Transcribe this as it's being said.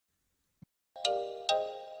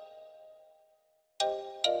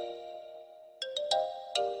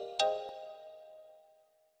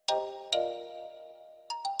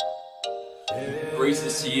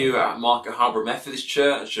Greetings to you at Harborough Methodist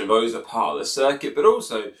Church and those that are part of the circuit, but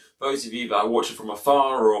also those of you that are watching from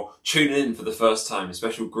afar or tuning in for the first time.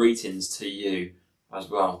 Special greetings to you as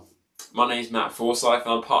well. My name is Matt Forsyth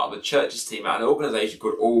and I'm part of the church's team at an organisation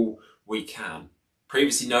called All We Can,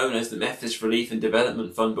 previously known as the Methodist Relief and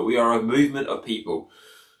Development Fund, but we are a movement of people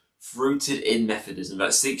rooted in Methodism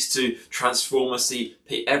that seeks to transform and see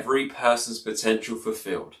every person's potential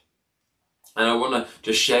fulfilled. And I want to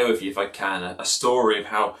just share with you, if I can, a story of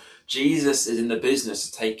how Jesus is in the business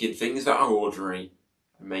of taking things that are ordinary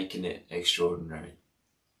and making it extraordinary.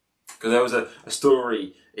 Because there was a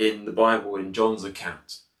story in the Bible, in John's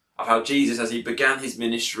account, of how Jesus, as he began his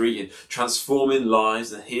ministry and transforming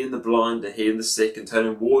lives and healing the blind and healing the sick and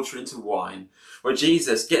turning water into wine, where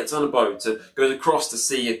Jesus gets on a boat and goes across the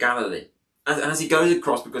Sea of Galilee. And as he goes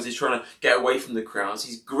across, because he's trying to get away from the crowds,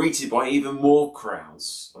 he's greeted by even more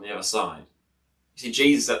crowds on the other side. You see,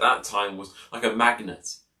 Jesus at that time was like a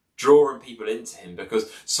magnet, drawing people into him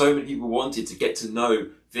because so many people wanted to get to know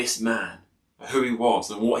this man, who he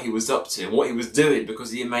was and what he was up to and what he was doing because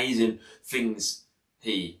of the amazing things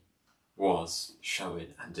he was showing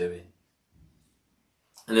and doing.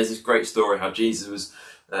 And there's this great story how Jesus was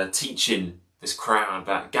teaching this crowd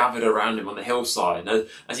that gathered around him on the hillside. And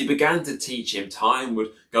as he began to teach him, time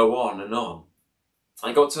would go on and on.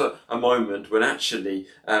 I got to a moment when actually,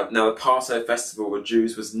 now the Passover festival where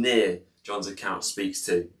Jews was near, John's account speaks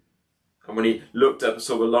to. And when he looked up and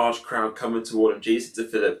saw a large crowd coming toward him, Jesus said to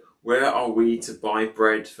Philip, "Where are we to buy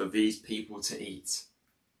bread for these people to eat?"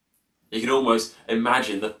 You can almost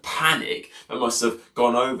imagine the panic that must have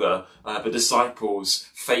gone over the disciples'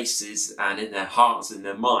 faces and in their hearts and in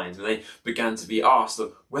their minds when they began to be asked,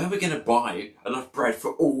 where are we going to buy enough bread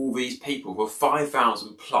for all these people, for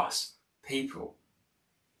 5,000 plus people?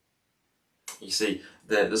 You see,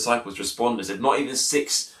 the disciples responded and said, not even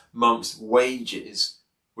 6 months' wages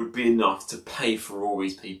would be enough to pay for all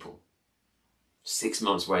these people. 6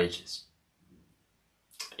 months' wages.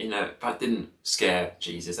 You know, that didn't scare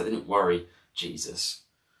Jesus, that didn't worry Jesus.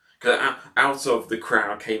 Because out of the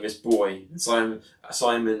crowd came this boy, and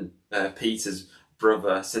Simon Peter's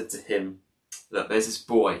brother said to him, look, there's this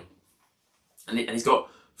boy, and he's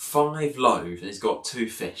got 5 loaves and he's got 2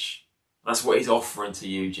 fish. That's what he's offering to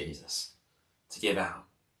you, Jesus, to give out.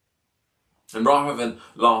 And rather than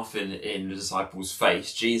laughing in the disciples'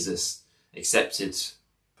 face, Jesus accepted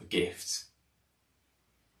the gift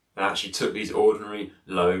and actually took these ordinary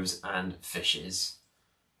loaves and fishes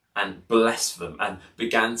and blessed them and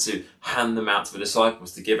began to hand them out to the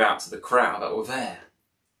disciples to give out to the crowd that were there.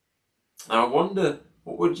 Now I wonder,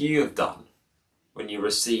 what would you have done when you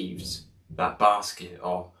received that basket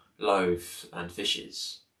of loaves and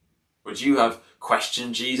fishes? Would you have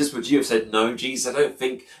questioned Jesus? Would you have said, no, Jesus, I don't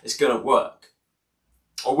think it's going to work?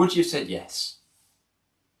 Or would you have said yes?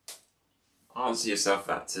 Answer yourself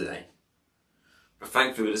that today. But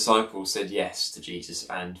thankfully the disciples said yes to Jesus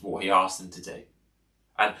and what he asked them to do.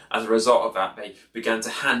 And as a result of that, they began to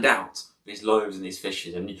hand out these loaves and these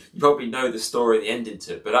fishes. And you probably know the story, the ending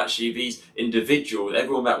to it. But actually these individuals,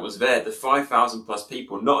 everyone that was there, the 5,000 plus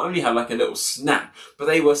people, not only had like a little snack, but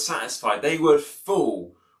they were satisfied. They were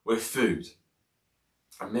full with food.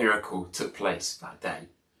 A miracle took place that day.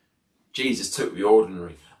 Jesus took the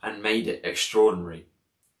ordinary and made it extraordinary.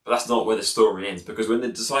 But that's not where the story ends, because when the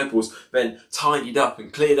disciples then tidied up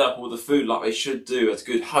and cleared up all the food like they should do as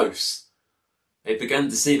good hosts, they began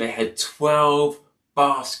to see they had 12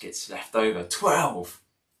 baskets left over. 12!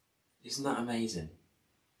 Isn't that amazing?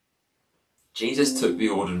 Jesus took the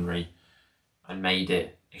ordinary and made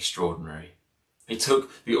it extraordinary. He took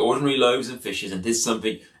the ordinary loaves and fishes and did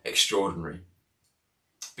something extraordinary.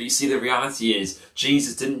 But you see, the reality is,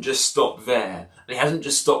 Jesus didn't just stop there. And he hasn't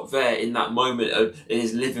just stopped there in that moment in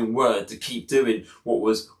his living word to keep doing what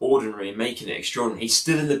was ordinary and making it extraordinary. He's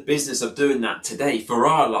still in the business of doing that today for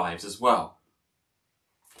our lives as well.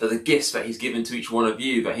 That the gifts that he's given to each one of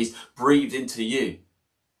you, that he's breathed into you,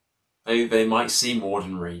 they might seem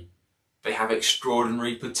ordinary. They have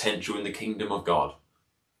extraordinary potential in the kingdom of God.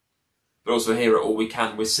 But also here at All We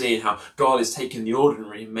Can, we're seeing how God is taking the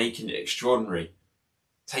ordinary and making it extraordinary.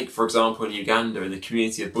 Take, for example, in Uganda, in the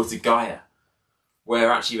community of Butagaya,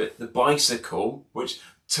 where actually the bicycle, which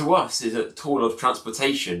to us is a tool of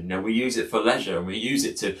transportation, you know, we use it for leisure and we use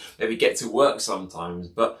it to maybe get to work sometimes,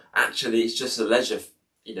 but actually it's just a leisure,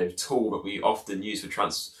 tool that we often use for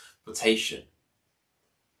transportation.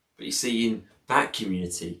 But you see, in that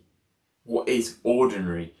community, what is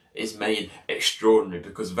ordinary is made extraordinary,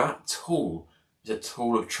 because that tool is a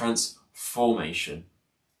tool of transformation.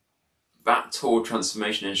 That tool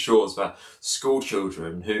transformation ensures that school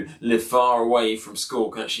children who live far away from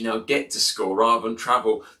school can actually now get to school rather than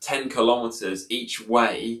travel 10 kilometres each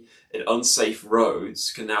way in unsafe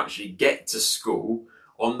roads, can now actually get to school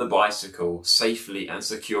on the bicycle safely and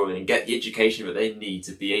securely and get the education that they need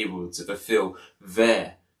to be able to fulfil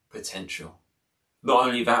their potential. Not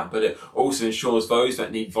only that, but it also ensures those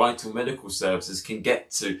that need vital medical services can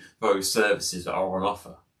get to those services that are on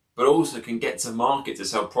offer, but also can get to market to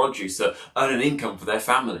sell produce that earn an income for their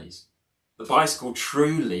families. The bicycle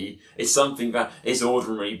truly is something that is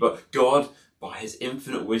ordinary, but God, by his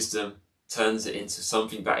infinite wisdom, turns it into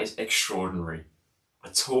something that is extraordinary, a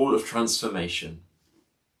tool of transformation.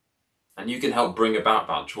 And you can help bring about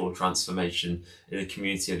that tool of transformation in the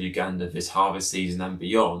community of Uganda this harvest season and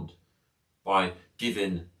beyond by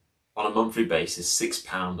giving on a monthly basis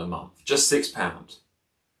 £6 a month, just £6.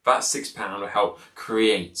 That £6 will help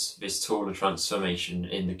create this tool of transformation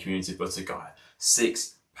in the community of Buttergaya.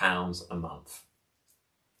 £6 a month.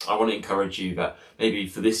 I want to encourage you that maybe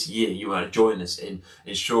for this year you want to join us in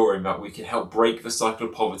ensuring that we can help break the cycle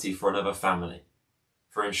of poverty for another family,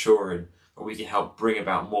 for ensuring that we can help bring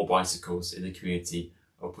about more bicycles in the community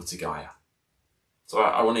of Buttergaya. So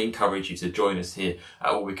I want to encourage you to join us here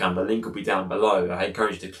at all we can. The link will be down below. I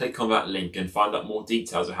encourage you to click on that link and find out more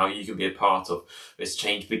details of how you can be a part of this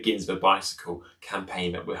Change Begins with Bicycle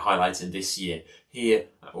campaign that we're highlighting this year here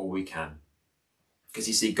at all we can. Because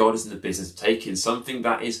you see, God is in the business of taking something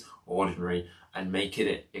that is ordinary and making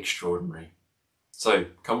it extraordinary. So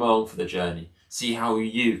come along for the journey. See how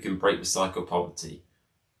you can break the cycle of poverty,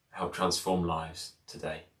 help transform lives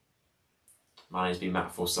today. My name's been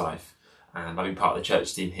Matt Forsyth, and I've been part of the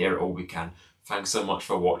church team here at All We Can. Thanks so much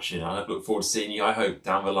for watching. I look forward to seeing you, I hope,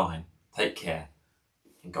 down the line. Take care,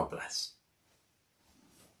 and God bless.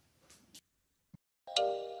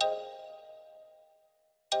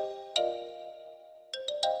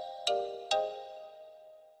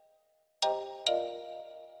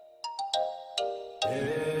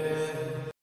 Hey.